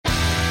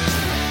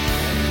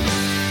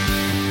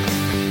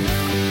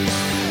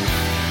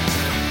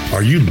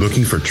Are you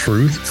looking for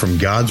truth from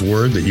God's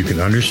Word that you can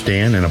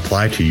understand and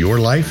apply to your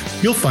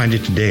life? You'll find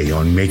it today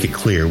on Make It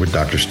Clear with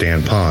Dr.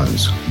 Stan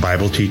Ponz,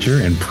 Bible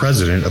teacher and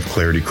president of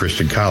Clarity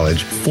Christian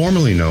College,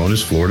 formerly known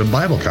as Florida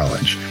Bible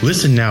College.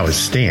 Listen now as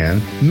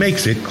Stan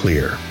makes it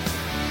clear.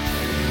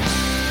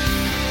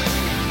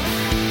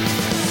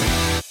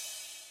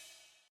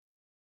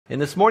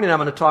 And this morning I'm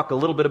going to talk a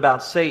little bit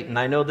about Satan.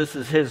 I know this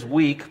is his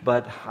week,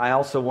 but I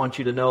also want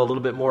you to know a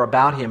little bit more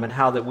about him and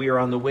how that we are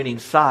on the winning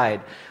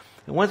side.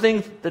 And one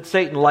thing that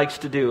Satan likes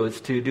to do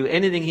is to do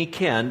anything he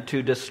can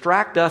to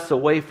distract us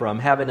away from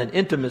having an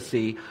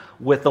intimacy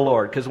with the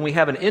Lord. Because when we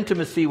have an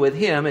intimacy with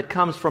him, it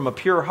comes from a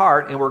pure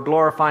heart, and we're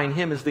glorifying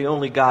him as the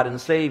only God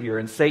and Savior,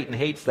 and Satan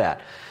hates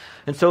that.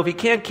 And so if he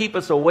can't keep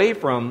us away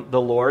from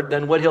the Lord,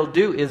 then what he'll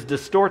do is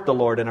distort the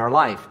Lord in our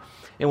life.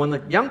 And when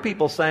the young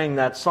people sang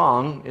that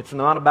song, it's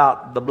not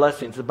about the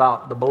blessings, it's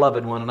about the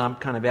beloved one, and I'm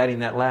kind of adding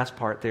that last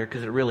part there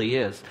because it really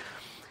is.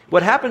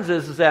 What happens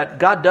is that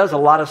God does a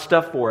lot of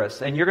stuff for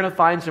us, and you're going to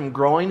find some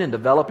growing and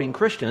developing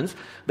Christians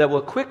that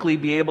will quickly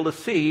be able to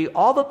see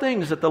all the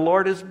things that the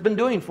Lord has been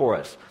doing for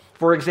us.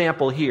 For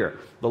example, here,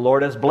 the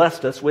Lord has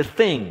blessed us with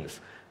things.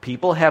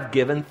 People have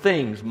given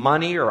things,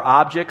 money or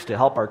objects to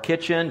help our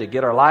kitchen, to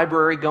get our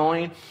library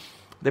going.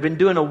 They've been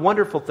doing a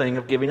wonderful thing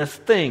of giving us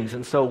things,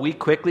 and so we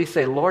quickly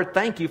say, Lord,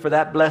 thank you for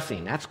that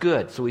blessing. That's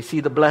good. So we see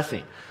the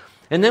blessing.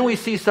 And then we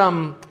see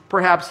some,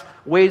 perhaps,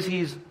 ways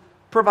he's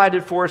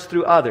provided for us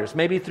through others,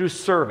 maybe through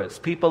service.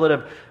 People that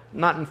have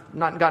not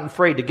gotten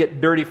afraid to get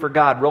dirty for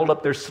God, rolled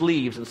up their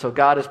sleeves, and so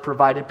God has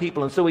provided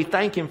people. And so we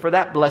thank him for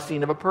that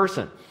blessing of a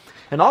person.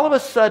 And all of a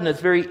sudden, it's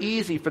very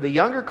easy for the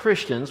younger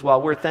Christians,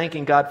 while we're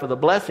thanking God for the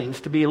blessings,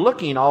 to be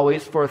looking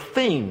always for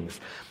things.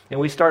 And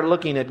we start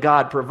looking at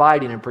God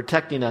providing and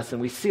protecting us,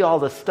 and we see all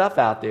this stuff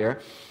out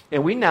there,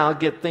 and we now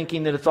get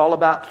thinking that it's all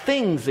about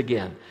things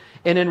again.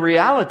 And in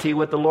reality,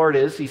 what the Lord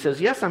is, he says,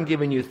 yes, I'm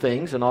giving you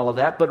things and all of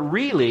that, but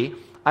really,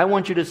 I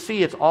want you to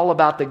see it's all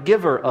about the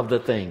giver of the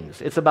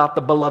things. It's about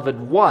the beloved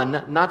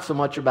one, not so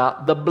much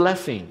about the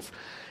blessings.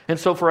 And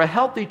so for a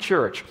healthy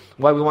church,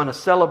 while we want to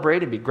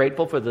celebrate and be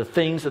grateful for the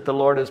things that the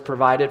Lord has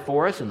provided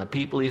for us and the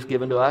people he's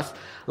given to us,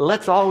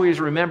 let's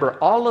always remember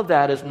all of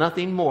that is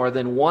nothing more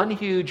than one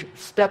huge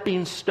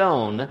stepping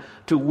stone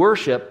to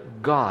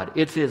worship God.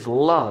 It's his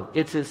love,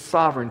 it's his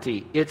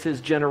sovereignty, it's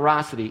his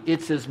generosity,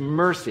 it's his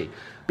mercy.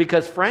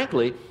 Because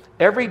frankly,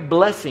 every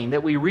blessing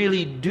that we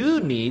really do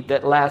need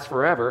that lasts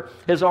forever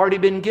has already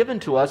been given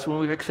to us when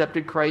we've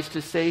accepted Christ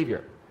as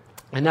Savior.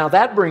 And now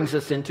that brings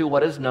us into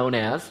what is known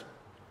as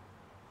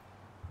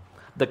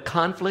the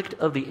conflict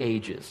of the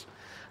ages.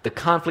 The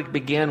conflict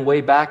began way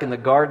back in the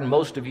garden.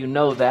 Most of you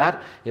know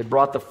that. It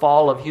brought the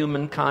fall of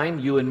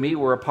humankind. You and me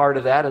were a part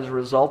of that as a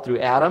result through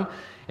Adam.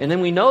 And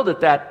then we know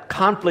that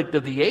conflict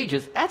of the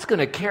ages, that's going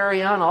to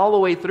carry on all the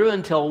way through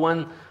until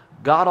when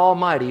God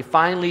Almighty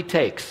finally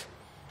takes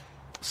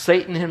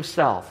Satan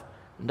himself,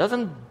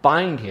 doesn't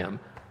bind him,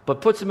 but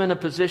puts him in a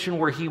position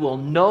where he will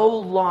no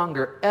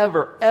longer,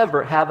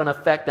 ever have an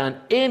effect on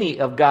any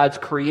of God's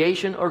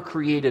creation or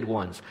created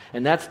ones.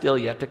 And that's still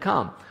yet to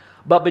come.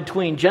 But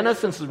between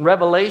Genesis and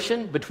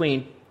Revelation,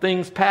 between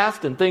things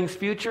past and things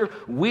future,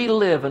 we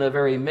live in a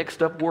very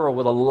mixed up world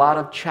with a lot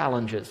of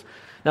challenges.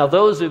 Now,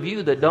 those of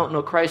you that don't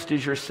know Christ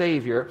as your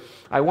Savior,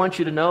 I want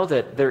you to know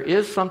that there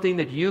is something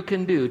that you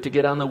can do to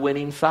get on the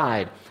winning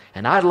side.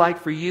 And I'd like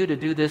for you to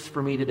do this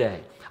for me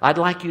today. I'd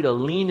like you to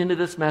lean into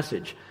this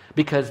message,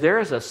 because there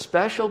is a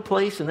special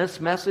place in this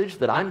message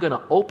that I'm going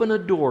to open a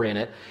door in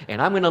it,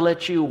 and I'm going to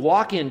let you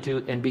walk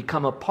into and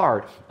become a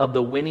part of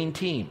the winning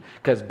team,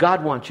 because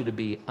God wants you to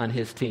be on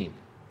his team.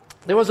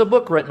 There was a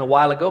book written a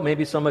while ago,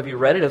 maybe some of you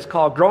read it. It's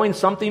called Growing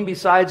Something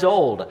Besides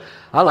Old.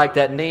 I like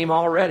that name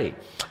already.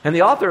 And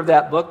the author of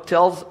that book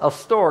tells a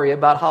story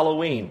about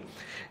Halloween.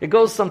 It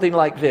goes something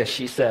like this,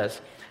 she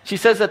says. She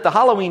says at the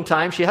Halloween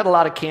time, she had a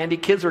lot of candy.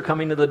 Kids were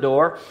coming to the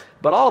door.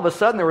 But all of a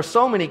sudden, there were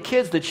so many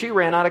kids that she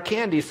ran out of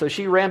candy. So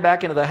she ran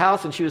back into the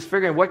house, and she was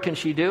figuring, what can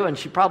she do? And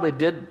she probably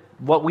did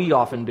what we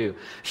often do.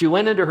 She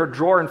went into her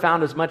drawer and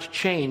found as much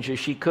change as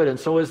she could. And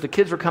so as the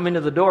kids were coming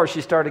to the door, she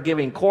started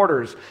giving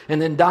quarters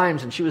and then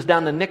dimes. And she was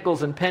down to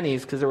nickels and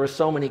pennies because there were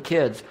so many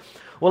kids.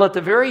 Well, at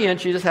the very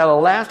end, she just had a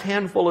last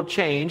handful of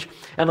change,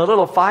 and a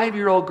little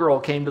 5-year-old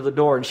girl came to the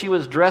door, and she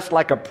was dressed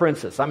like a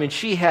princess. I mean,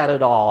 she had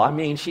it all. I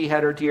mean, she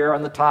had her tiara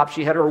on the top,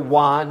 she had her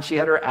wand, she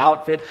had her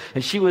outfit,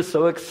 and she was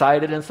so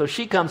excited. And so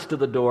she comes to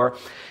the door,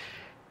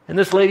 and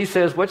this lady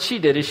says what she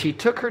did is she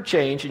took her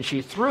change and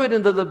she threw it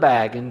into the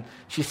bag, and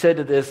she said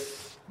to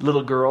this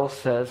little girl,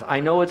 says, I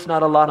know it's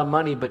not a lot of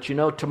money, but you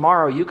know,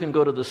 tomorrow you can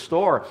go to the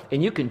store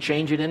and you can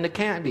change it into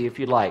candy if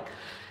you'd like.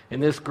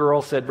 And this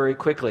girl said very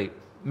quickly,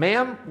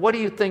 ma'am, what do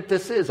you think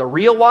this is? A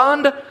real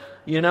wand?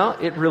 You know,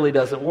 it really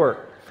doesn't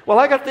work. Well,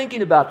 I got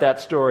thinking about that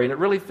story, and it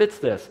really fits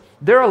this.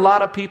 There are a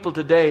lot of people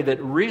today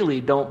that really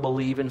don't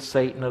believe in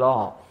Satan at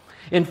all.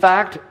 In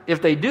fact,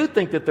 if they do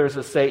think that there's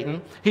a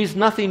Satan, he's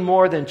nothing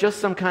more than just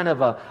some kind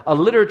of a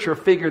literature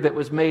figure that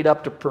was made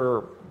up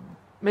to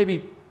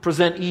maybe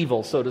present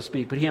evil, so to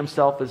speak, but he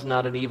himself is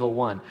not an evil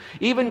one.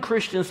 Even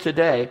Christians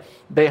today,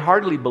 they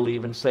hardly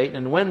believe in Satan,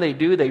 and when they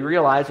do, they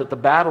realize that the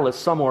battle is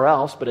somewhere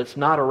else, but it's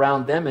not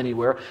around them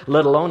anywhere,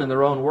 let alone in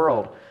their own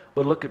world.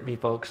 But look at me,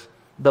 folks.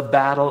 The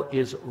battle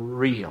is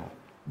real.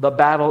 The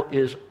battle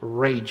is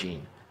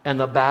raging, and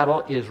the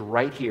battle is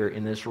right here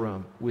in this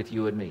room with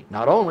you and me.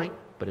 Not only,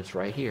 but it's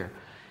right here.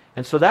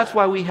 And so that's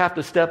why we have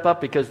to step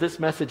up, because this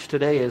message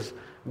today is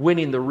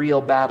winning the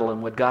real battle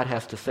and what God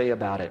has to say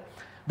about it.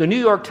 The New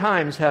York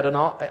Times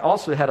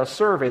also had a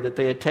survey that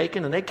they had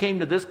taken, and they came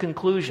to this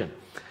conclusion.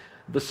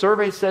 The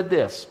survey said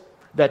this,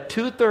 that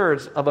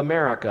 2/3 of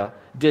America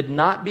did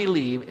not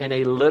believe in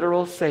a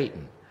literal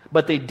Satan,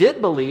 but they did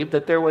believe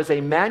that there was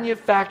a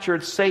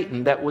manufactured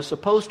Satan that was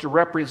supposed to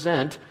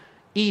represent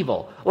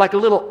evil, like a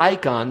little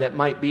icon that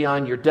might be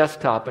on your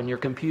desktop and your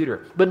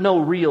computer, but no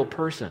real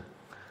person.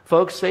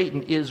 Folks,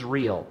 Satan is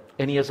real,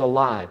 and he is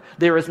alive.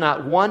 There is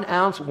not 1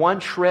 ounce, 1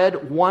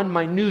 shred, 1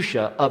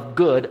 minutia of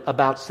good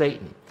about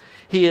Satan.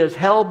 He is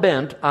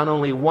hell-bent on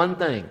only one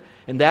thing,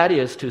 and that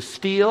is to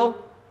steal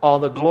all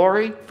the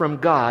glory from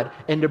God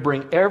and to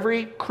bring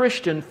every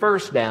Christian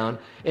first down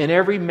and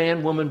every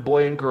man, woman,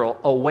 boy, and girl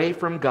away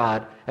from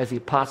God as he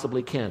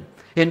possibly can.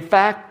 In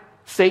fact,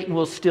 Satan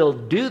will still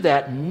do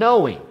that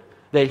knowing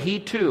that he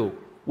too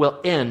will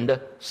end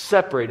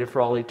separated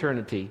for all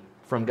eternity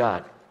from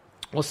God.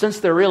 Well, since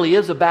there really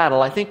is a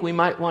battle, I think we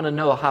might want to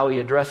know how he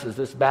addresses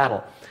this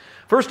battle.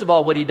 First of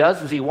all, what he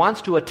does is he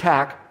wants to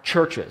attack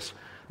churches,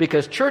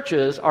 because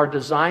churches are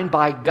designed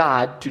by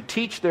God to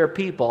teach their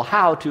people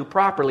how to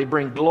properly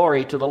bring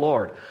glory to the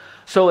Lord.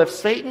 So if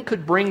Satan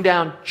could bring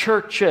down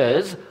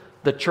churches,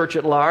 the church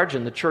at large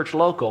and the church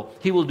local,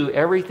 he will do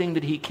everything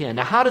that he can.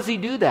 Now, how does he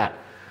do that?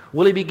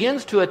 Well, he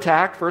begins to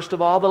attack, first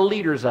of all, the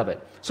leaders of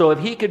it. So if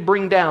he could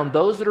bring down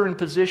those that are in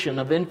position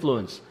of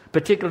influence,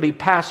 particularly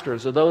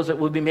pastors or those that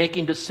will be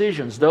making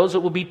decisions, those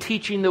that will be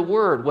teaching the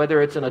Word, whether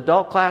it's in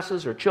adult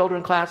classes or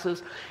children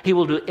classes, he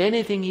will do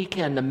anything he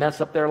can to mess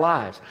up their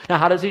lives. Now,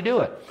 how does he do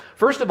it?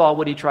 First of all,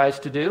 what he tries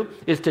to do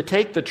is to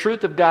take the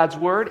truth of God's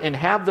Word and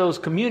have those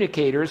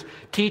communicators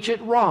teach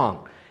it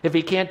wrong. If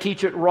he can't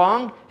teach it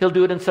wrong, he'll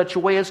do it in such a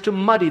way as to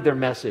muddy their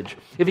message.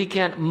 If he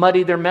can't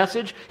muddy their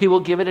message, he will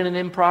give it in an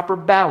improper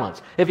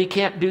balance. If he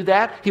can't do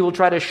that, he will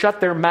try to shut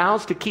their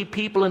mouths to keep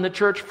people in the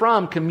church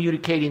from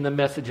communicating the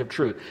message of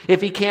truth.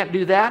 If he can't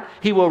do that,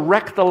 he will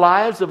wreck the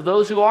lives of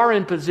those who are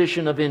in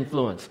position of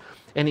influence.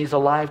 And he's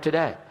alive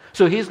today.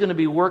 So he's going to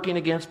be working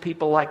against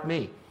people like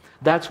me.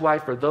 That's why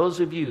for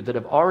those of you that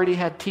have already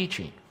had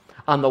teaching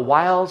on the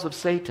wiles of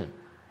Satan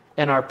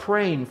and are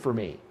praying for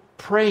me,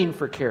 praying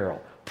for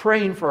Carol,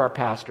 praying for our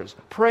pastors,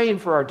 praying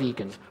for our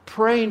deacons,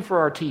 praying for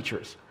our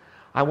teachers,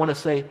 I want to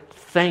say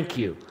thank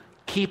you.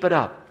 Keep it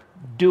up.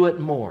 Do it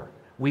more.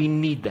 We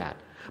need that.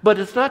 But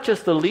it's not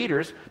just the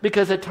leaders,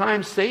 because at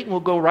times Satan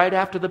will go right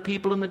after the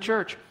people in the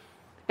church.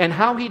 And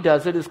how he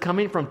does it is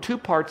coming from 2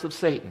 parts of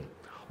Satan.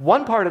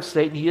 One part of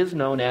Satan he is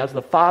known as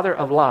the father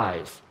of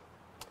lies.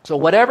 So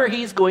whatever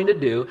he's going to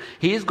do,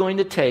 he's going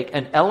to take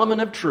an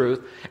element of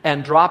truth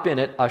and drop in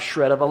it a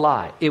shred of a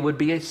lie. It would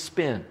be a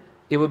spin.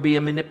 It would be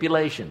a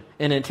manipulation,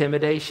 an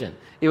intimidation.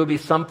 It would be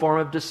some form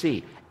of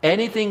deceit.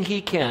 Anything he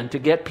can to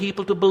get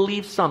people to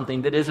believe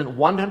something that isn't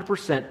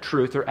 100%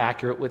 truth or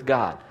accurate with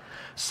God.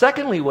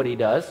 Secondly, what he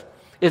does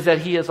is that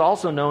he is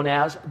also known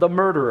as the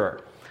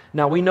murderer.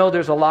 Now, we know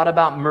there's a lot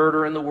about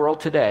murder in the world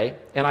today,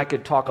 and I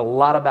could talk a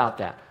lot about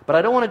that. But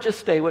I don't want to just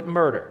stay with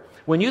murder.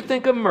 When you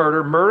think of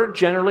murder, murder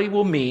generally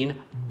will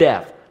mean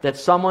death, that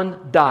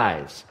someone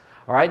dies.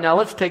 All right, now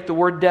let's take the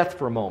word death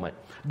for a moment.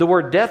 The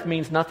word death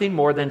means nothing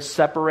more than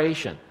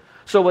separation.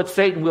 So what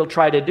Satan will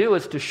try to do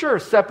is to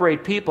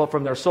separate people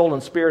from their soul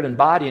and spirit and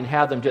body and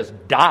have them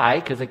just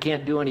die because they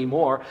can't do any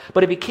more.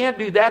 But if he can't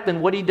do that,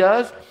 then what he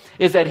does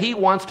is that he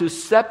wants to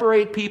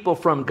separate people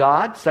from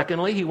God.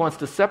 Secondly, he wants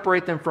to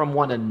separate them from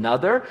one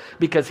another,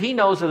 because he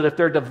knows that if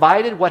they're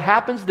divided, what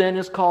happens then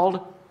is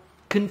called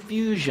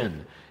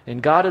confusion.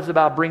 And God is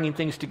about bringing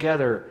things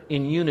together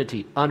in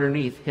unity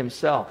underneath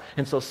himself.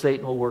 And so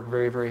Satan will work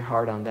very, very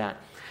hard on that.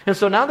 And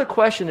so now the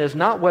question is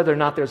not whether or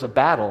not there's a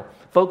battle.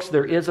 Folks,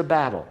 there is a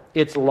battle.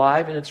 It's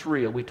live and it's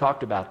real. We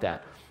talked about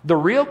that. The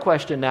real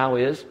question now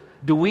is,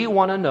 do we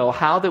want to know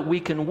how that we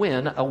can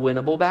win a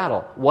winnable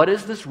battle? What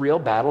is this real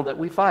battle that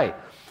we fight?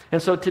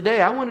 And so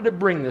today I wanted to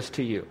bring this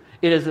to you.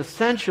 It is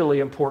essentially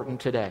important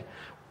today.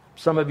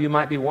 Some of you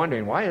might be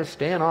wondering, why is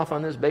Stan off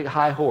on this big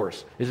high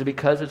horse? Is it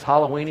because it's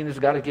Halloween and he's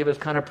got to give us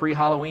kind of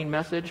pre-Halloween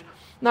message?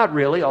 Not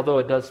really, although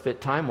it does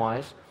fit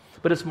time-wise.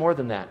 But it's more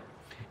than that.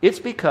 It's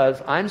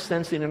because I'm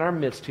sensing in our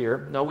midst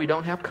here, no, we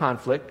don't have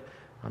conflict.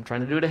 I'm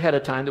trying to do it ahead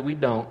of time that we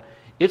don't.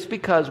 It's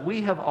because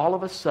we have all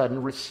of a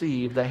sudden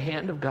received the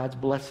hand of God's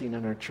blessing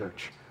in our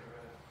church.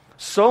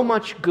 So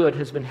much good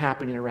has been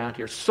happening around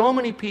here. So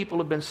many people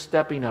have been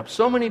stepping up.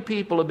 So many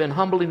people have been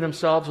humbling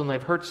themselves when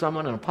they've hurt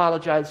someone and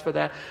apologized for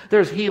that.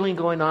 There's healing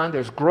going on.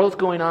 There's growth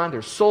going on.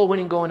 There's soul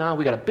winning going on.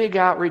 We got a big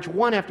outreach,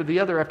 one after the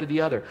other after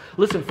the other.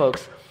 Listen,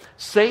 folks,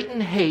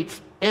 Satan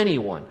hates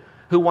anyone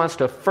who wants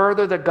to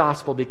further the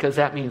gospel, because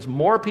that means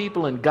more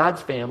people in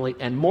God's family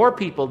and more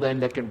people then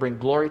that can bring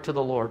glory to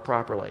the Lord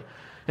properly.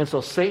 And so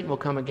Satan will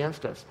come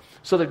against us.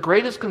 So the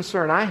greatest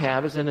concern I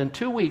have is that in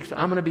 2 weeks,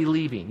 I'm going to be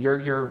leaving.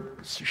 Your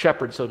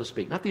shepherd, so to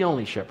speak. Not the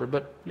only shepherd,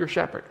 but your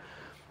shepherd.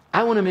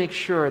 I want to make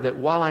sure that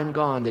while I'm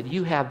gone, that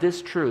you have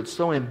this truth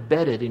so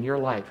embedded in your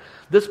life.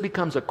 This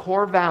becomes a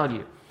core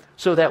value,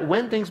 so that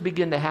when things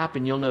begin to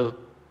happen, you'll know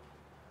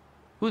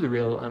who the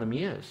real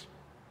enemy is.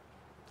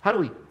 How do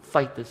we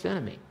fight this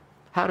enemy?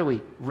 How do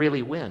we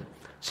really win?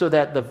 So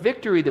that the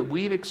victory that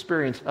we've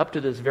experienced up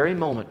to this very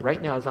moment,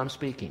 right now as I'm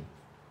speaking,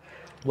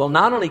 will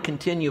not only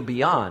continue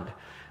beyond,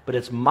 but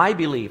it's my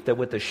belief that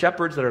with the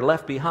shepherds that are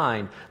left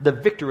behind, the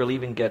victory will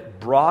even get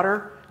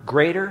broader,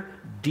 greater,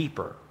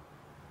 deeper,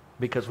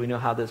 because we know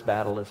how this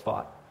battle is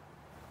fought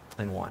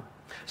and won.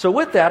 So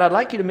with that, I'd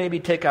like you to maybe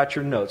take out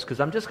your notes, because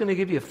I'm just going to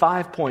give you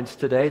 5 points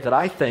today that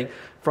I think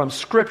from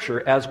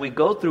Scripture as we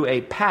go through a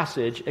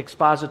passage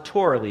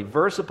expositorily,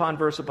 verse upon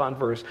verse upon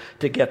verse,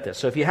 to get this.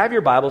 So if you have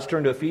your Bibles,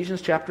 turn to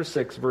Ephesians chapter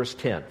 6, verse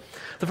 10.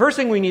 The first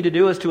thing we need to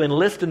do is to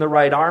enlist in the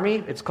right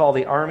army. It's called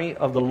the army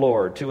of the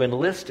Lord. To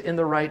enlist in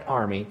the right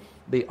army,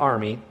 the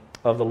army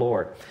of the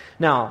Lord.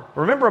 Now,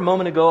 remember a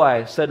moment ago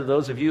I said to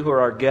those of you who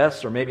are our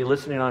guests or maybe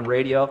listening on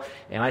radio,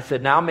 and I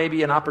said now may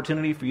be an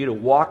opportunity for you to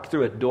walk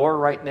through a door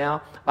right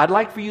now. I'd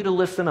like for you to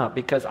listen up,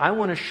 because I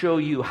want to show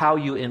you how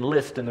you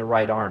enlist in the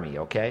right army,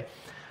 okay?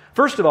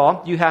 First of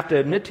all, you have to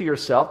admit to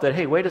yourself that,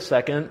 hey, wait a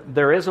second,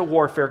 there is a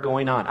warfare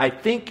going on. I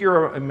think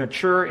you're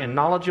mature and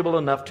knowledgeable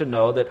enough to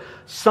know that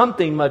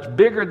something much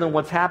bigger than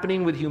what's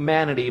happening with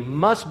humanity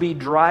must be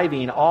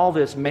driving all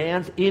this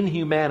man's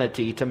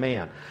inhumanity to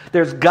man.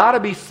 There's got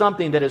to be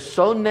something that is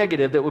so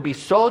negative, that would be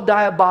so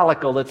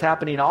diabolical, that's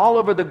happening all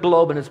over the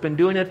globe, and it's been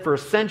doing it for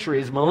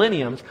centuries,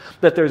 millenniums,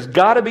 that there's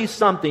got to be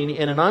something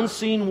in an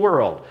unseen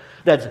world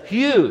that's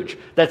huge,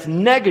 that's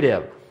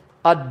negative,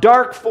 a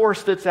dark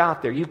force that's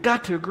out there. You've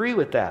got to agree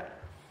with that.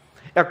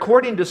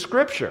 According to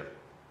Scripture,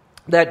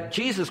 that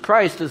Jesus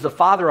Christ is the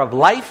Father of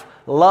life,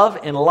 love,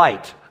 and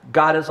light.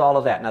 God is all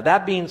of that. Now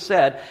that being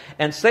said,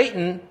 and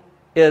Satan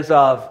is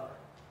of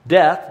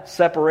death,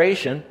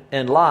 separation,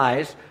 and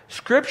lies,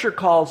 Scripture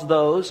calls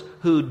those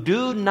who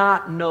do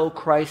not know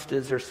Christ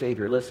as their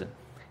Savior. Listen,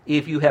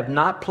 if you have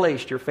not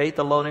placed your faith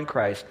alone in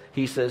Christ,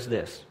 he says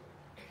this: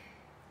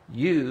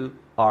 you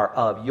are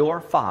of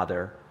your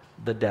father,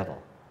 the devil.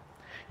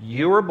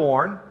 You were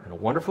born in a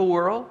wonderful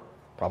world,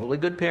 probably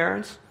good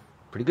parents,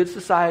 pretty good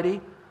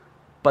society,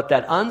 but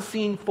that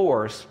unseen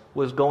force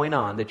was going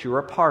on that you were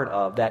a part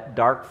of, that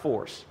dark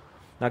force.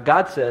 Now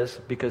God says,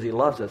 because he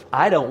loves us,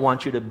 I don't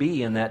want you to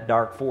be in that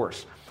dark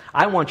force.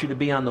 I want you to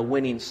be on the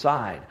winning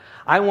side.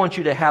 I want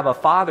you to have a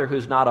father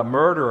who's not a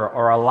murderer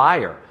or a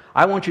liar.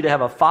 I want you to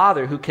have a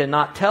father who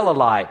cannot tell a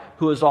lie,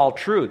 who is all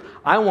truth.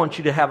 I want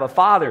you to have a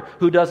father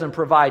who doesn't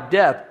provide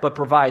death, but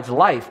provides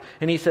life.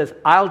 And he says,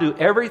 I'll do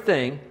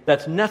everything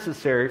that's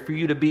necessary for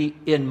you to be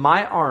in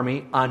my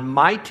army, on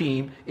my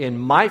team, in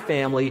my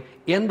family,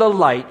 in the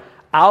light,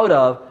 out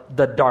of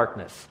the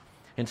darkness.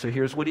 And so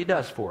here's what he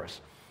does for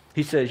us.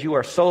 He says, you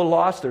are so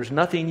lost, there's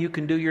nothing you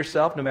can do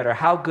yourself. No matter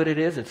how good it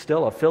is, it's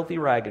still a filthy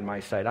rag in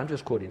my sight. I'm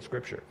just quoting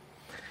Scripture.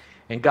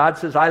 And God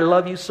says, I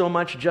love you so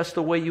much just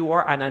the way you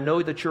are, and I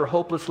know that you're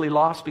hopelessly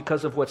lost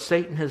because of what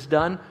Satan has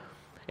done.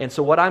 And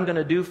so what I'm going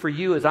to do for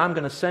you is I'm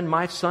going to send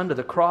my son to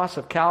the cross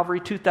of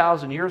Calvary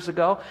 2,000 years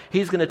ago.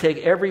 He's going to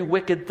take every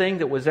wicked thing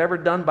that was ever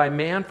done by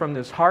man from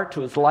his heart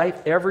to his life,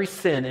 every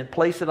sin, and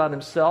place it on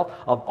himself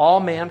of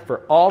all man for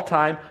all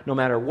time, no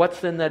matter what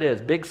sin that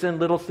is. Big sin,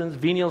 little sins,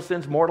 venial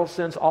sins, mortal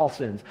sins, all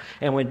sins.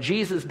 And when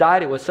Jesus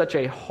died, it was such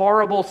a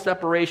horrible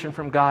separation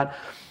from God.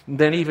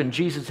 Then even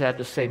Jesus had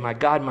to say, my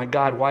God,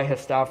 why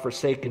hast thou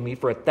forsaken me?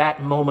 For at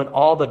that moment,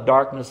 all the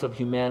darkness of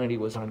humanity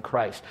was on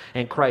Christ.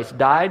 And Christ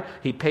died,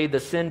 he paid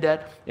the sin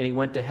debt, and he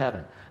went to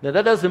heaven. Now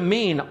that doesn't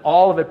mean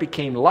all of it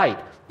became light.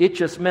 It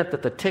just meant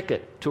that the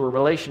ticket to a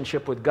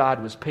relationship with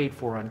God was paid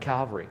for on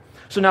Calvary.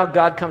 So now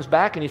God comes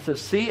back and he says,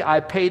 see,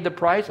 I paid the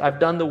price. I've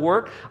done the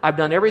work. I've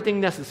done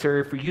everything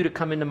necessary for you to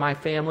come into my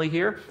family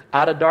here,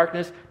 out of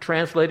darkness,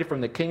 translated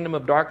from the kingdom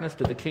of darkness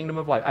to the kingdom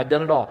of light. I've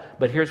done it all.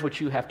 But here's what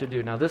you have to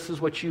do. Now this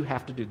is what you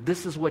have to do.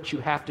 This is what you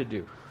have to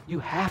do. You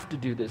have to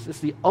do this.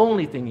 It's the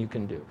only thing you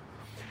can do.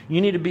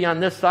 You need to be on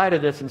this side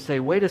of this and say,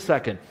 wait a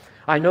second.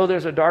 I know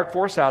there's a dark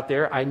force out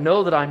there. I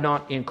know that I'm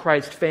not in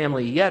Christ's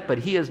family yet, but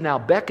he is now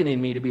beckoning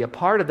me to be a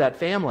part of that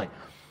family.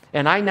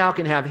 And I now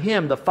can have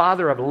him, the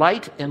Father of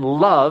light and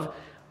love,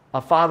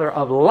 a Father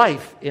of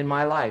life in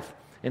my life.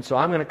 And so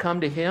I'm going to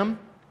come to him,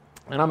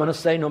 and I'm going to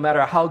say, no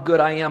matter how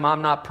good I am,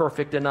 I'm not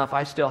perfect enough.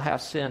 I still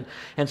have sin.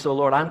 And so,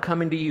 Lord, I'm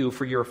coming to you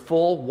for your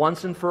full,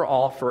 once and for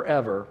all,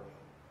 forever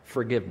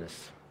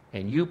forgiveness.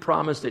 And you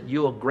promise that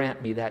you will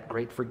grant me that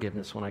great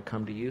forgiveness when I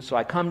come to you. So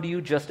I come to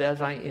you just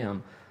as I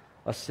am,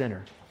 a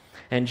sinner.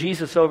 And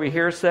Jesus over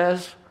here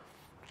says,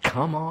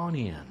 come on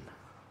in.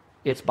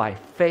 It's by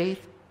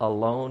faith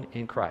alone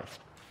in Christ.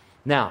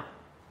 Now,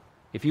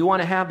 if you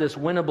want to have this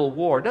winnable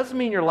war, it doesn't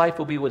mean your life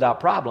will be without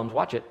problems.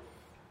 Watch it.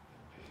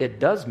 It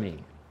does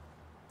mean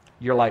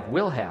your life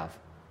will have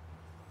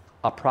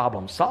a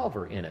problem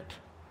solver in it,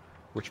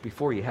 which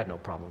before you had no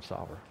problem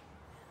solver.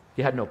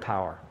 You had no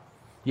power.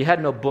 You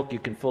had no book you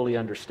can fully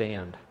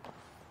understand.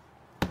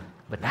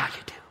 But now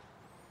you do.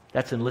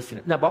 That's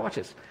enlisting. Now, watch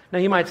this. Now,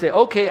 you might say,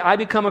 okay, I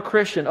become a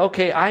Christian.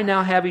 Okay, I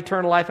now have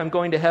eternal life. I'm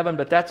going to heaven,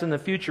 but that's in the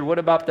future. What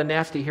about the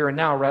nasty here and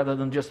now rather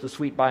than just the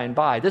sweet by and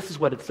by? This is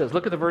what it says.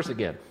 Look at the verse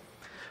again.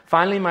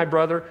 Finally, my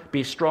brother,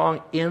 be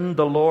strong in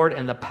the Lord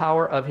and the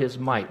power of his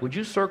might. Would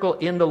you circle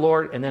in the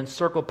Lord and then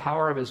circle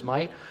power of his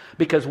might?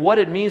 Because what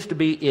it means to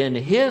be in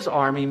his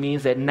army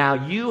means that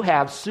now you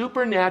have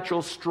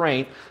supernatural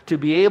strength to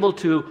be able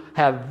to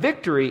have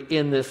victory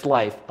in this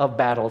life of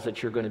battles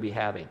that you're going to be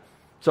having.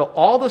 So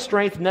all the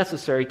strength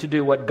necessary to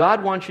do what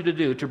God wants you to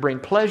do, to bring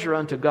pleasure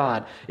unto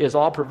God, is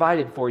all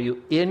provided for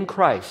you in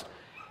Christ.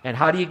 And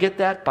how do you get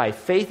that? By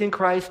faith in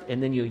Christ,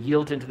 and then you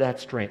yield into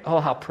that strength. Oh,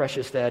 how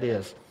precious that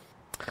is.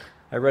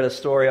 I read a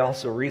story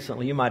also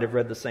recently, you might have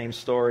read the same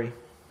story,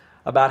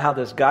 about how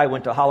this guy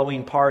went to a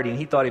Halloween party and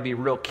he thought he'd be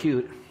real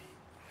cute.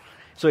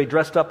 So he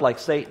dressed up like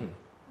Satan.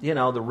 You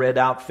know, the red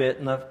outfit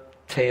and the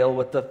tail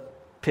with the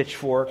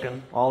pitchfork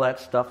and all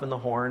that stuff and the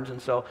horns.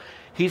 And so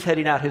he's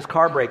heading out, his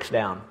car breaks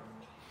down.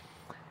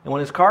 And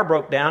when his car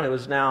broke down,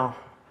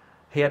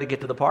 he had to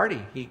get to the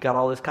party. He got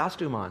all his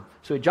costume on.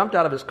 So he jumped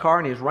out of his car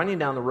and he was running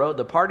down the road.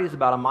 The party's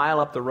about a mile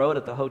up the road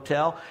at the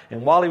hotel.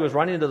 And while he was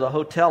running to the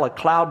hotel, a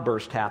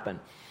cloudburst happened.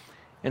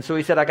 And so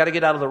he said, I got to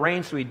get out of the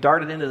rain. So he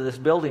darted into this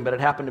building, but it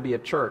happened to be a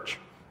church.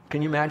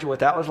 Can you imagine what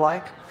that was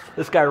like?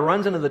 This guy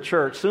runs into the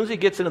church. As soon as he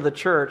gets into the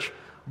church,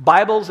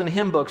 Bibles and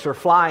hymn books are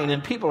flying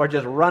and people are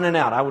just running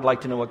out. I would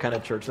like to know what kind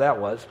of church that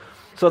was.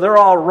 So they're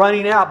all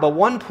running out, but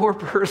one poor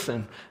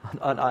person,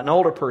 an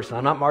older person,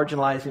 I'm not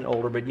marginalizing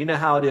older, but you know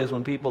how it is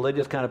when people, they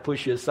just kind of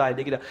push you aside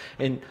to get out.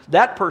 And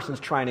that person's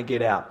trying to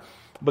get out,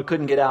 but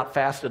couldn't get out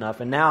fast enough.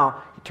 And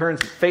now he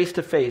turns face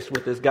to face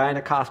with this guy in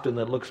a costume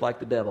that looks like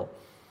the devil.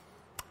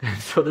 And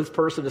so this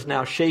person is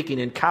now shaking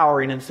and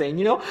cowering and saying,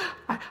 you know,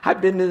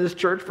 I've been in this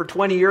church for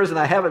 20 years and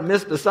I haven't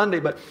missed a Sunday,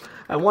 but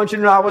I want you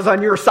to know I was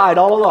on your side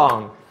all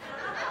along.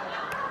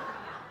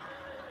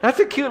 That's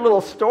a cute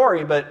little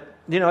story, but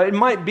you know, it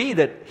might be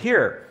that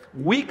here,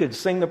 we could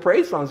sing the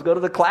praise songs, go to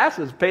the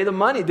classes, pay the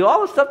money, do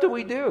all the stuff that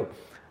we do.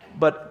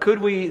 But could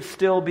we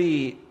still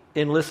be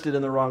enlisted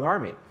in the wrong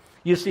army?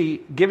 You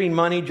see, giving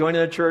money,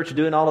 joining a church,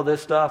 doing all of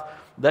this stuff,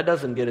 that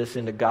doesn't get us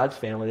into God's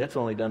family. That's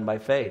only done by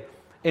faith.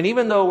 And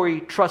even though we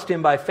trust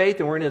Him by faith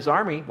and we're in His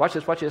army, watch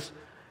this,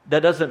 that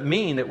doesn't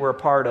mean that we're a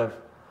part of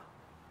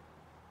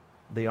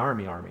the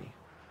army.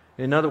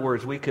 In other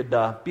words, we could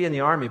be in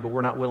the army, but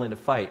we're not willing to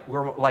fight.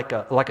 We're like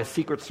a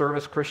Secret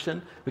Service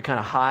Christian. We kind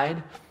of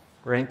hide.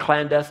 We're in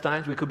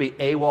clandestines. We could be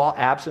AWOL,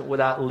 absent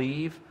without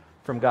leave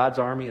from God's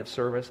army of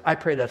service. I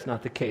pray that's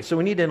not the case. So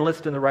we need to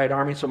enlist in the right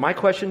army. So my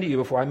question to you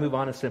before I move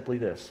on is simply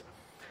this.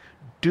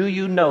 Do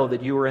you know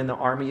that you are in the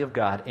army of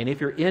God? And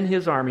if you're in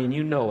His army and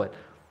you know it,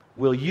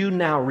 will you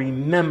now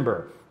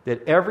remember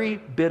that every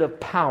bit of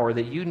power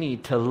that you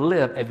need to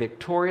live a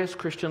victorious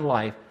Christian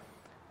life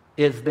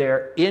is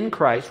there in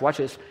Christ, watch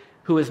this,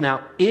 who is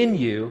now in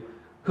you,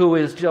 who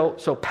is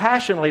so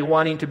passionately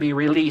wanting to be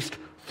released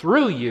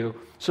through you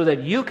so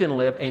that you can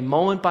live a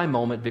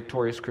moment-by-moment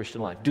victorious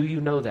Christian life. Do you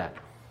know that?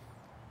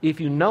 If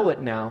you know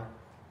it now,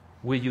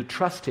 will you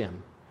trust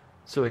Him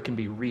so it can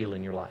be real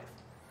in your life?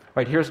 All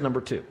right, here's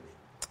number 2.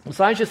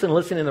 Besides just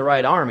enlisting in the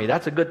right army,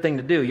 that's a good thing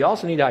to do. You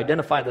also need to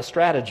identify the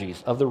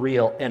strategies of the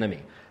real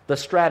enemy. The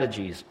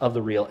strategies of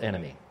the real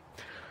enemy.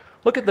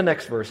 Look at the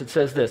next verse. It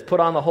says this,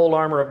 put on the whole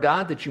armor of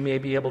God that you may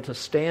be able to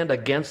stand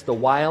against the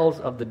wiles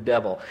of the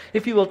devil.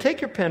 If you will take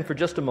your pen for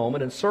just a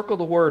moment and circle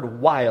the word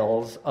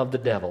wiles of the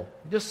devil.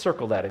 Just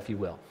circle that if you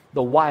will.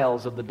 The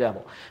wiles of the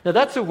devil. Now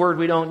that's a word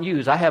we don't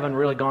use. I haven't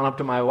really gone up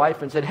to my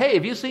wife and said, hey,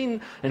 have you seen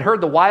and heard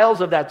the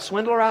wiles of that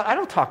swindler out? I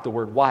don't talk the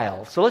word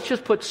wiles. So let's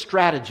just put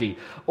strategy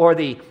or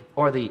the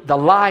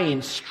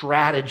lying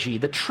strategy,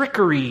 the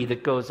trickery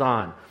that goes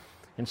on.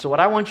 And so what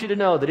I want you to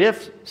know that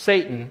if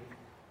Satan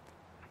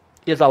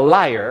is a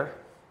liar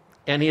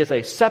and he is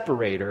a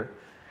separator,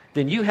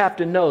 then you have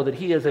to know that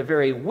he is a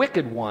very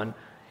wicked one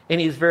and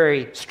he's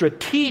very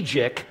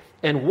strategic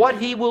in what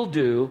he will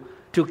do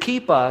to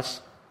keep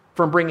us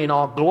from bringing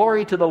all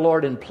glory to the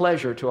Lord and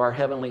pleasure to our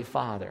Heavenly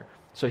Father.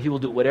 So he will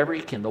do whatever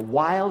he can. The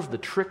wiles, the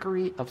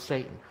trickery of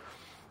Satan.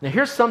 Now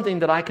here's something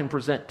that I can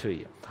present to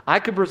you. I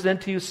could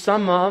present to you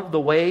some of the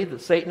way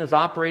that Satan has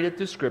operated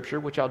through Scripture,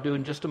 which I'll do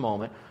in just a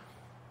moment.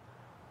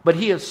 But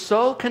he is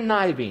so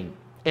conniving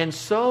and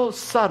so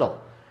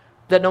subtle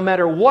that no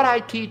matter what I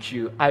teach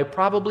you, I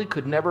probably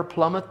could never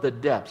plummet the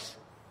depths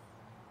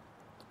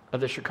of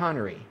the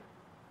chicanery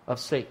of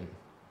Satan.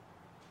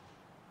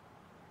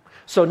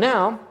 So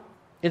now,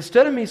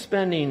 instead of me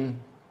spending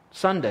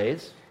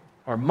Sundays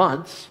or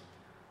months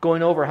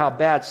going over how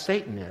bad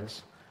Satan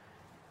is,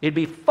 it'd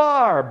be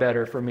far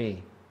better for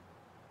me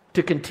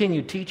to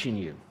continue teaching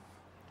you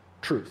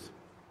truth.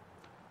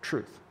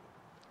 Truth.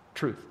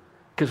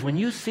 Because when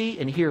you see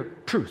and hear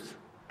truth,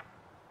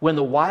 when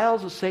the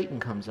wiles of Satan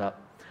comes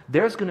up,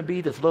 there's going to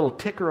be this little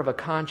ticker of a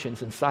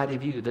conscience inside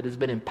of you that has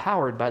been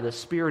empowered by the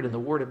Spirit and the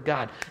Word of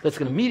God that's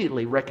going to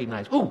immediately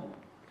recognize, ooh,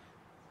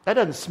 that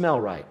doesn't smell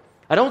right.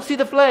 I don't see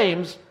the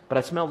flames, but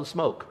I smell the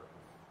smoke.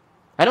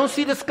 I don't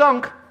see the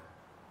skunk,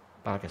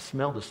 but I can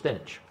smell the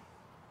stench.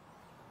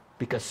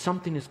 Because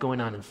something is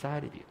going on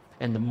inside of you.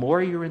 And the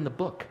more you're in the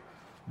book,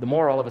 the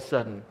more all of a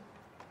sudden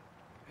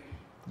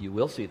you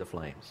will see the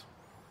flames.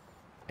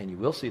 And you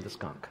will see the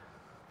skunk.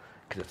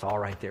 Because it's all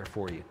right there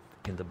for you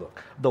in the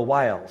book. The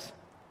wiles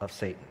of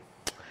Satan.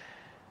 I'm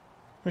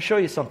going to show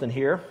you something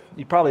here.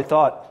 You probably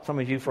thought, some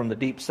of you from the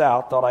deep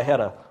south, thought I had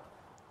a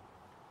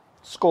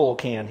skull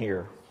can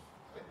here.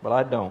 But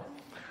I don't.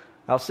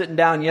 I was sitting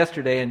down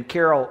yesterday, and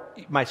Carol,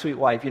 my sweet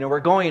wife, we're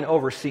going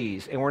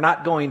overseas, and we're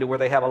not going to where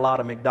they have a lot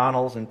of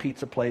McDonald's and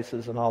pizza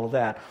places and all of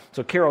that.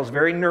 So Carol's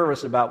very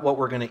nervous about what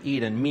we're going to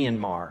eat in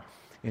Myanmar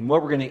and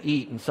what we're going to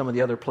eat in some of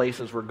the other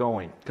places we're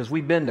going. Because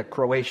we've been to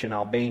Croatia and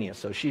Albania,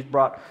 so she's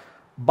brought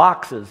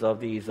boxes of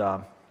these,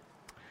 what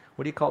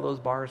do you call those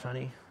bars,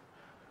 honey?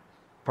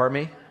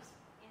 Pardon me?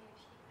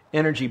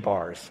 Energy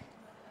bars.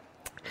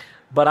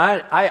 But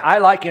I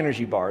like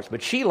energy bars,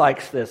 but she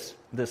likes this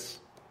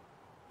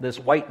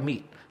white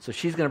meat. So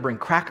she's going to bring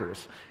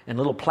crackers and a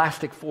little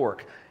plastic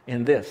fork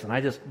in this. And I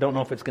just don't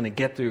know if it's going to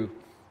get through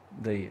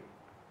the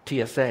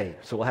TSA.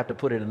 So we'll have to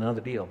put it in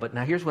another deal. But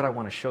now here's what I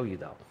want to show you,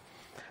 though.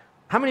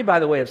 How many, by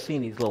the way, have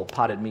seen these little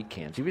potted meat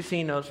cans? Have you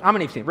seen those? How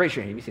many have seen? Raise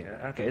your hand. Have you seen it?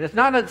 Okay. It's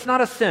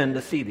not a sin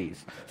to see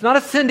these. It's not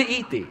a sin to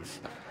eat these.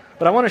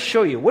 But I want to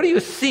show you. What do you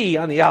see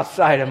on the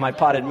outside of my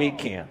potted meat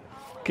can?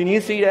 Can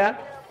you see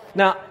that?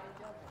 Now,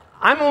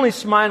 I'm only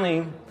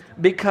smiling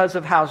because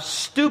of how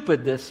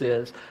stupid this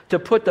is to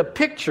put the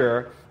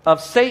picture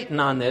of Satan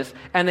on this,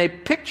 and they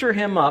picture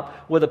him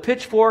up with a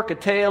pitchfork, a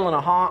tail,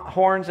 and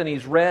horns, and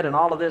he's red and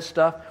all of this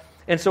stuff.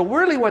 And so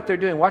really what they're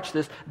doing, watch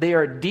this, they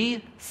are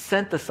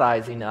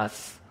desensitizing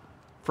us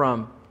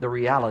from the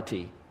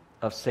reality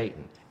of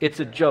Satan. It's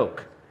a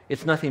joke.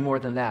 It's nothing more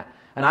than that.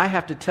 And I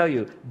have to tell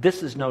you,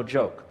 this is no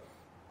joke.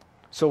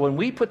 So when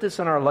we put this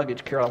in our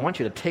luggage, Carol, I want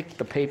you to take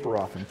the paper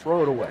off and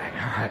throw it away.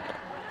 All right.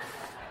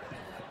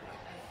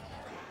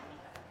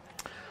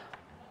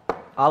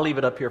 I'll leave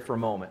it up here for a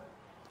moment.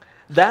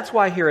 That's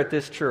why here at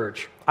this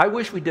church, I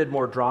wish we did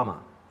more drama.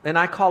 And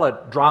I call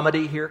it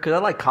dramedy here because I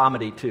like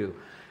comedy too.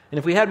 And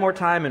if we had more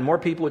time and more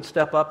people would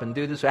step up and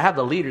do this, I have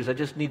the leaders, I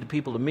just need the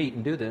people to meet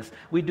and do this,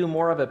 we'd do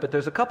more of it. But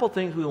there's a couple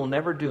things we will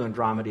never do in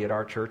dramedy at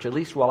our church, at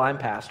least while I'm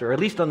pastor, or at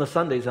least on the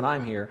Sundays that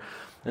I'm here.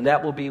 And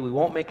that will be, we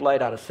won't make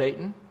light out of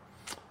Satan.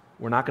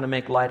 We're not going to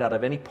make light out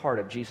of any part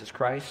of Jesus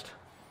Christ.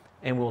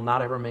 And we'll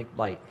not ever make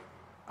light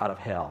out of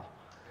hell.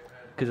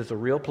 Because it's a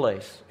real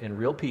place, and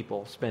real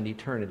people spend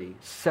eternity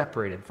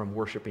separated from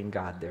worshiping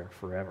God there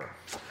forever.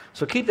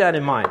 So keep that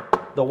in mind.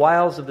 The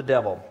wiles of the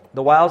devil.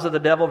 The wiles of the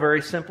devil,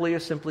 very simply,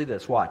 is simply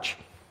this. Watch.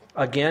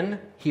 Again,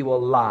 he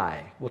will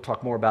lie. We'll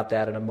talk more about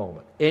that in a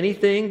moment.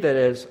 Anything that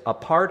is a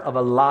part of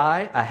a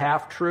lie, a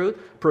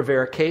half-truth,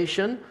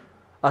 prevarication,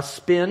 a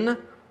spin,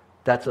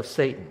 that's of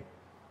Satan.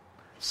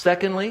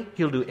 Secondly,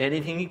 he'll do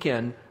anything he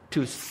can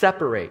to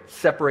separate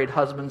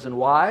husbands and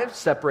wives,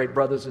 separate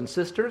brothers and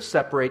sisters,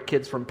 separate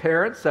kids from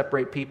parents,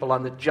 separate people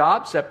on the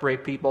job,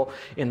 separate people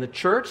in the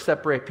church,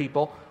 separate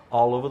people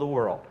all over the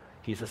world.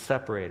 He's a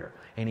separator,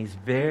 and he's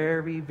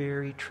very,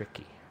 very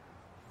tricky.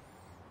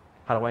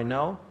 How do I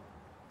know?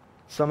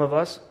 Some of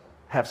us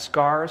have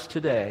scars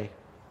today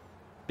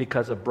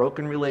because of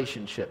broken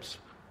relationships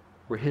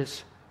where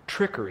his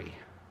trickery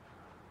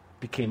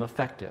became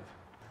effective.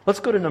 Let's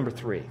go to number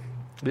 3.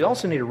 We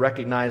also need to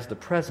recognize the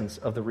presence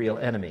of the real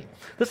enemy.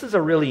 This is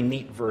a really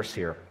neat verse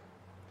here.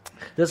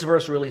 This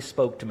verse really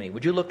spoke to me.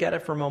 Would you look at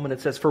it for a moment?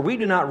 It says, "For we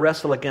do not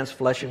wrestle against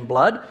flesh and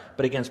blood,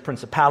 but against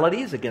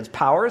principalities, against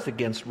powers,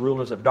 against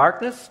rulers of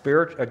darkness,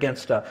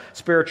 against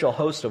spiritual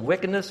hosts of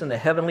wickedness in the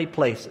heavenly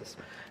places."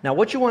 Now,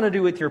 what you want to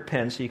do with your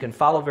pen so you can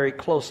follow very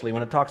closely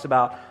when it talks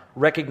about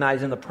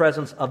recognizing the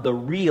presence of the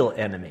real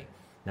enemy.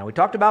 Now, we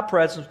talked about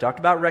presence, we talked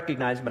about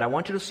recognizing, but I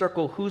want you to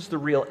circle who's the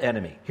real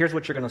enemy. Here's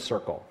what you're going to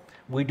circle.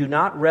 We do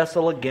not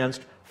wrestle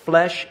against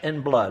flesh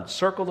and blood.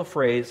 Circle the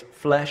phrase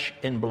flesh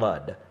and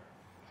blood.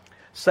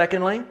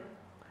 Secondly,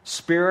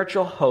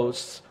 spiritual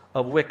hosts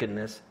of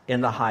wickedness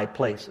in the high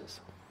places.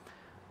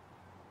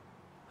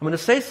 I'm going to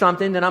say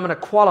something, then I'm going to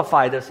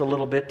qualify this a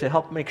little bit to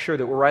help make sure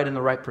that we're right in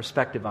the right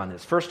perspective on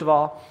this. First of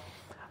all,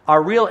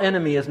 our real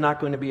enemy is not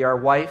going to be our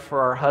wife or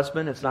our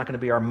husband. It's not going to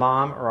be our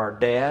mom or our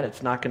dad.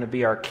 It's not going to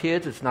be our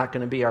kids. It's not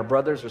going to be our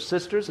brothers or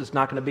sisters. It's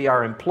not going to be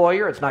our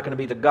employer. It's not going to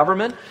be the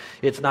government.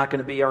 It's not going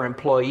to be our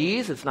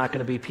employees. It's not going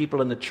to be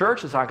people in the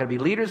church. It's not going to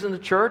be leaders in the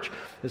church.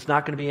 It's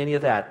not going to be any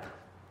of that.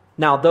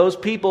 Now, those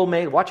people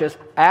may, watch this,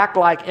 act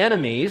like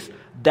enemies.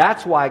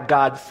 That's why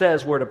God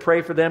says we're to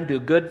pray for them, do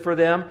good for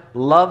them,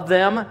 love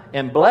them,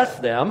 and bless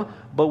them.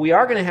 But we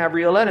are going to have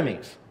real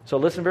enemies. So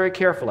listen very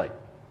carefully.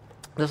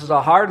 This is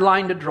a hard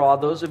line to draw,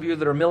 those of you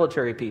that are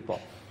military people.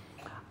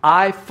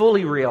 I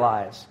fully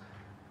realize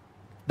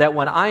that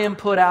when I am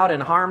put out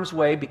in harm's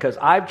way because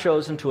I've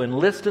chosen to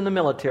enlist in the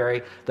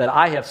military, that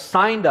I have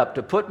signed up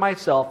to put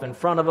myself in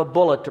front of a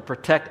bullet to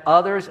protect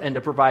others and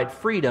to provide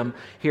freedom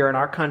here in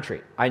our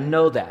country. I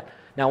know that.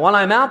 Now, when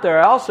I'm out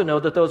there, I also know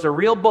that those are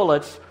real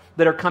bullets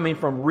that are coming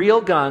from real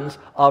guns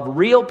of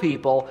real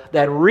people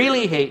that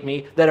really hate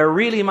me, that are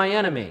really my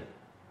enemy.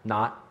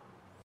 Not.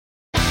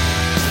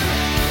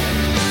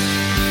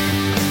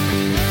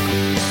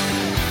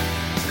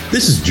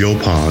 This is Joe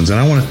Ponz, and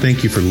I want to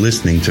thank you for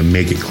listening to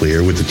Make It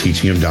Clear with the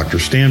teaching of Dr.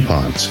 Stan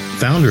Ponz,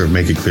 founder of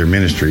Make It Clear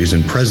Ministries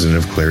and president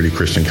of Clarity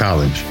Christian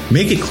College.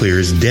 Make It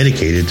Clear is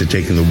dedicated to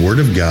taking the Word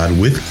of God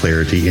with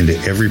clarity into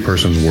every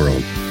person's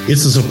world.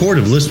 It's the support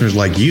of listeners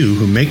like you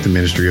who make the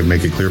ministry of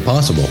Make It Clear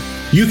possible.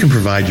 You can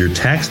provide your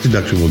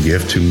tax-deductible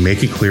gift to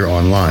Make It Clear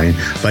online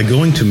by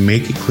going to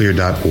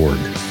makeitclear.org.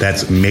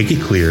 That's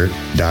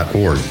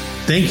makeitclear.org.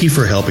 Thank you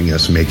for helping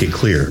us make it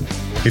clear.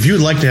 If you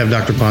would like to have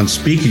Dr. Ponz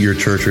speak at your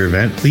church or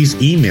event, please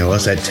email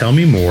us at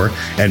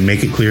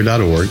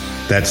tellmemore@makeitclear.org.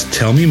 That's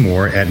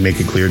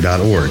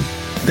tellmemore@makeitclear.org.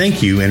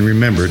 Thank you, and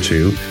remember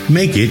to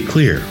make it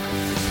clear.